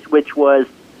Stoops, which was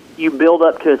you build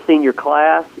up to a senior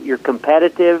class, you're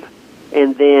competitive,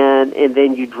 and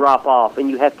then you drop off, and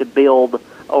you have to build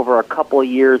over a couple of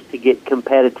years to get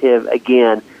competitive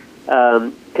again.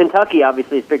 Kentucky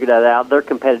obviously has figured that out. They're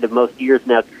competitive most years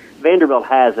now. Vanderbilt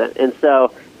hasn't, and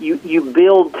so you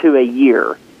build to a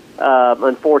year.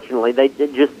 Unfortunately, they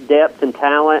just depth and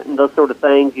talent and those sort of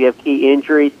things. You have key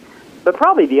injuries, but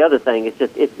probably the other thing is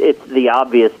just it's the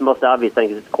most obvious thing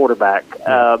is it's quarterback.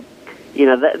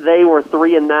 They were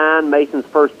 3-9 Mason's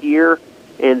first year,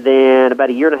 and then about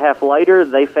a year and a half later,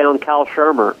 they found Kyle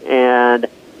Shermer, and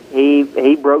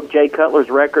he broke Jay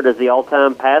Cutler's record as the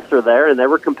all-time passer there, and they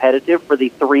were competitive for the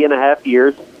 3.5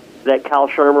 years that Kyle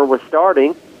Shermer was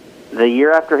starting. The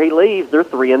year after he leaves, they're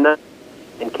 3-9.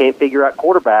 And can't figure out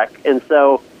quarterback, and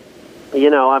so,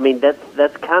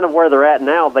 that's kind of where they're at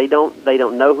now. They don't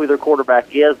know who their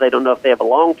quarterback is. They don't know if they have a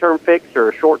long-term fix or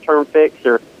a short-term fix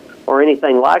or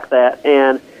anything like that.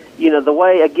 And the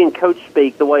way, again, coach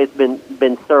speak, the way it's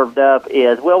been served up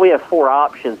is, well, we have 4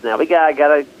 options now. We got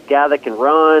a guy that can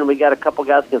run. We got a couple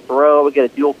guys that can throw. We got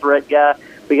a dual threat guy.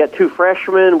 We got 2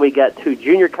 freshmen. We got 2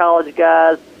 junior college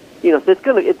guys. So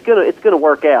it's gonna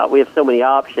work out. We have so many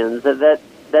options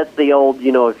that's the old,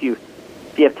 if you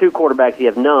have 2 quarterbacks, you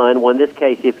have none. Well, in this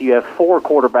case, if you have 4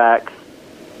 quarterbacks,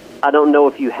 I don't know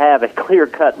if you have a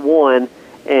clear-cut one,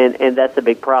 and that's a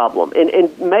big problem.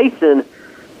 And Mason,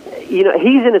 he's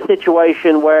in a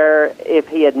situation where if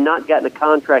he had not gotten a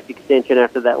contract extension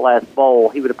after that last bowl,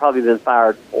 he would have probably been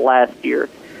fired last year.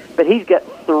 But he's got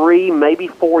 3, maybe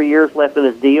 4 years left in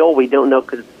his deal. We don't know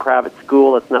because it's a private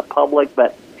school. It's not public,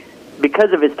 but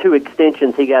because of his 2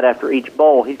 extensions he got after each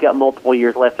bowl, he's got multiple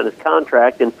years left in his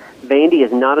contract, and Vandy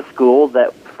is not a school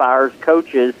that fires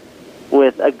coaches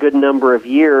with a good number of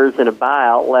years and a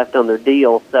buyout left on their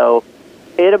deal. So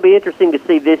it'll be interesting to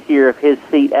see this year if his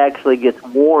seat actually gets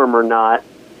warm or not.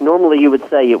 Normally you would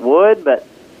say it would, but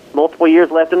multiple years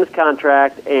left in his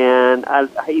contract, and I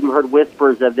even heard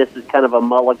whispers of this is kind of a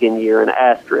mulligan year, an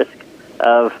asterisk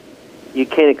of you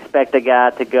can't expect a guy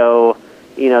to go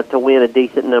to win a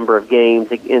decent number of games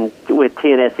with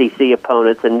 10 SEC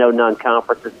opponents and no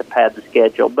non-conferences to pad the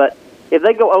schedule. But if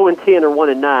they go 0-10 or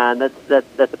 1-9,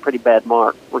 that's a pretty bad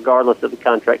mark, regardless of the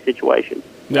contract situation.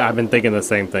 Yeah, I've been thinking the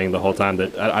same thing the whole time.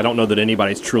 That I don't know that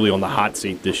anybody's truly on the hot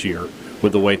seat this year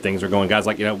with the way things are going. Guys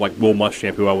like Will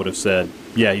Muschamp, who I would have said,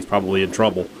 yeah, he's probably in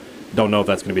trouble. Don't know if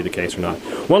that's going to be the case or not.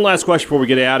 One last question before we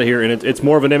get out of here, and it's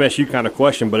more of an MSU kind of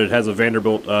question, but it has a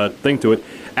Vanderbilt thing to it.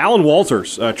 Alan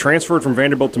Walters transferred from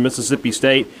Vanderbilt to Mississippi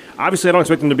State. Obviously, I don't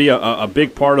expect him to be a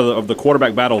big part of the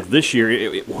quarterback battle this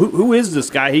year. Who is this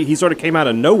guy? He sort of came out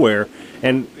of nowhere,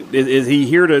 and is he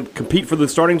here to compete for the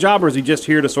starting job, or is he just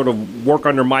here to sort of work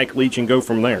under Mike Leach and go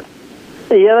from there?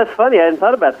 Yeah, that's funny. I hadn't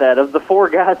thought about that. Of the 4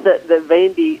 guys that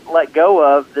Vandy let go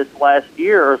of this last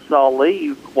year or saw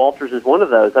leave, Walters is one of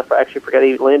those. I actually forgot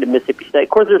he landed Mississippi State. Of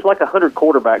course, there's like 100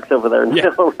 quarterbacks over there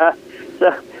now, right?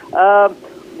 So,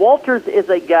 Walters is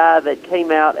a guy that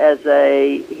came out as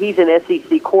he's an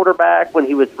SEC quarterback when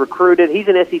he was recruited. He's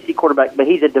an SEC quarterback, but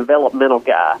he's a developmental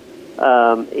guy.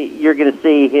 You're going to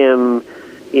see him,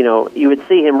 you would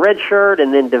see him redshirt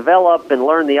and then develop and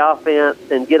learn the offense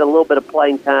and get a little bit of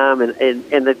playing time. And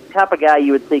the type of guy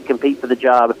you would see compete for the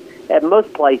job at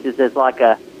most places is like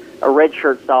a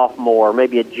redshirt sophomore,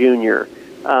 maybe a junior.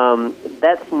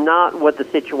 That's not what the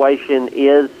situation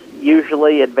is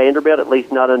usually at Vanderbilt, at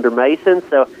least not under Mason.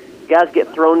 So guys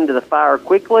get thrown into the fire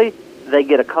quickly. They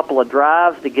get a couple of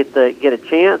drives to get a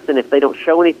chance, and if they don't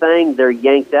show anything, they're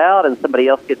yanked out, and somebody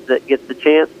else gets the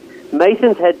chance.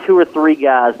 Mason's had 2 or 3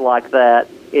 guys like that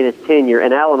in his tenure,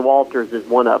 and Alan Walters is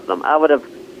one of them. I would have,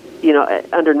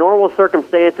 under normal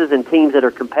circumstances and teams that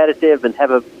are competitive and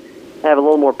have a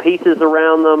little more pieces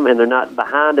around them, and they're not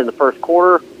behind in the first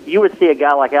quarter, you would see a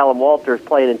guy like Alan Walters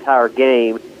play an entire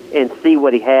game and see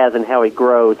what he has and how he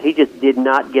grows. He just did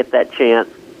not get that chance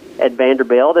at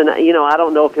Vanderbilt, and I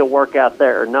don't know if he'll work out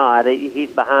there or not.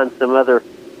 He's behind some other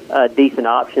decent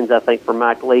options, I think, for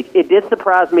Mike Leach. It did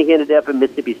surprise me he ended up at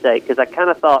Mississippi State because I kind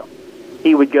of thought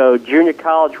he would go junior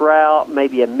college route,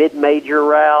 maybe a mid-major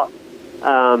route.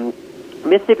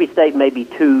 Mississippi State may be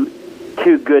too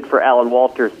good for Alan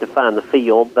Walters to find the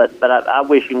field, but I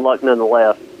wish him luck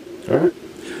nonetheless. All right.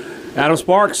 Adam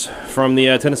Sparks from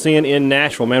the Tennessean in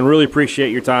Nashville, man, really appreciate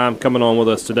your time coming on with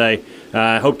us today.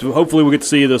 Hopefully we'll get to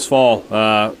see you this fall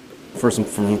for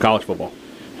some college football.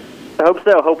 I hope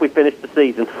so. Hope we finish the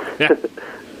season. Yeah.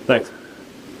 Thanks.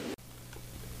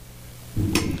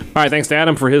 All right, thanks to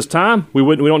Adam for his time. We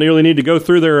don't really need to go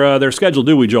through their schedule,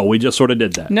 do we, Joel? We just sort of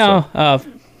did that. No, not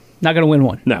going to win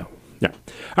one. No. All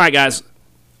right, guys.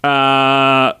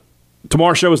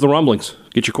 Tomorrow's show is the Rumblings.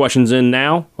 Get your questions in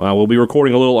now. We'll be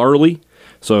recording a little early,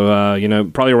 so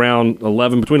probably around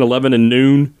between 11 and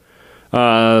noon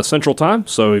Central Time.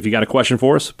 So if you got a question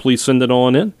for us, please send it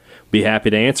on in. Be happy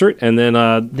to answer it, and then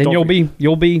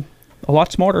you'll be a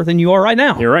lot smarter than you are right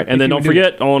now. You're right, and then don't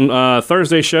forget on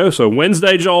Thursday's show. So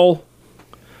Wednesday, Joel,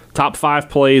 top 5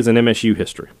 plays in MSU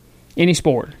history. Any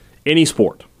sport.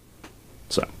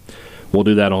 So we'll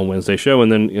do that on Wednesday's show, and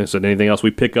then anything else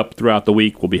we pick up throughout the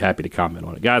week, we'll be happy to comment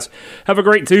on it. Guys, have a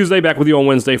great Tuesday. Back with you on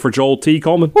Wednesday for Joel T.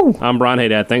 Coleman. Woo. I'm Brian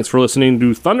Haydad. Thanks for listening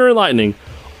to Thunder and Lightning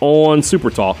on Super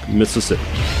Talk Mississippi.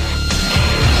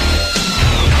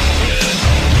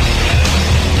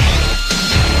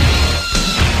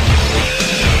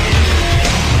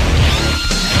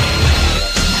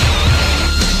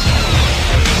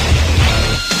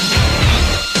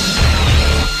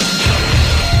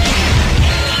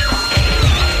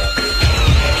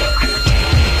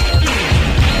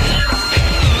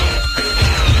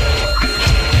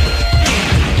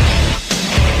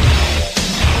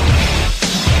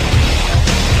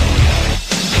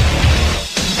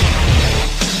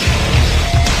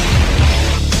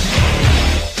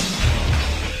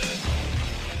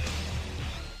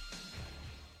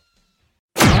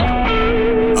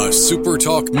 Super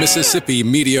Talk Mississippi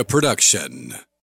Media Production.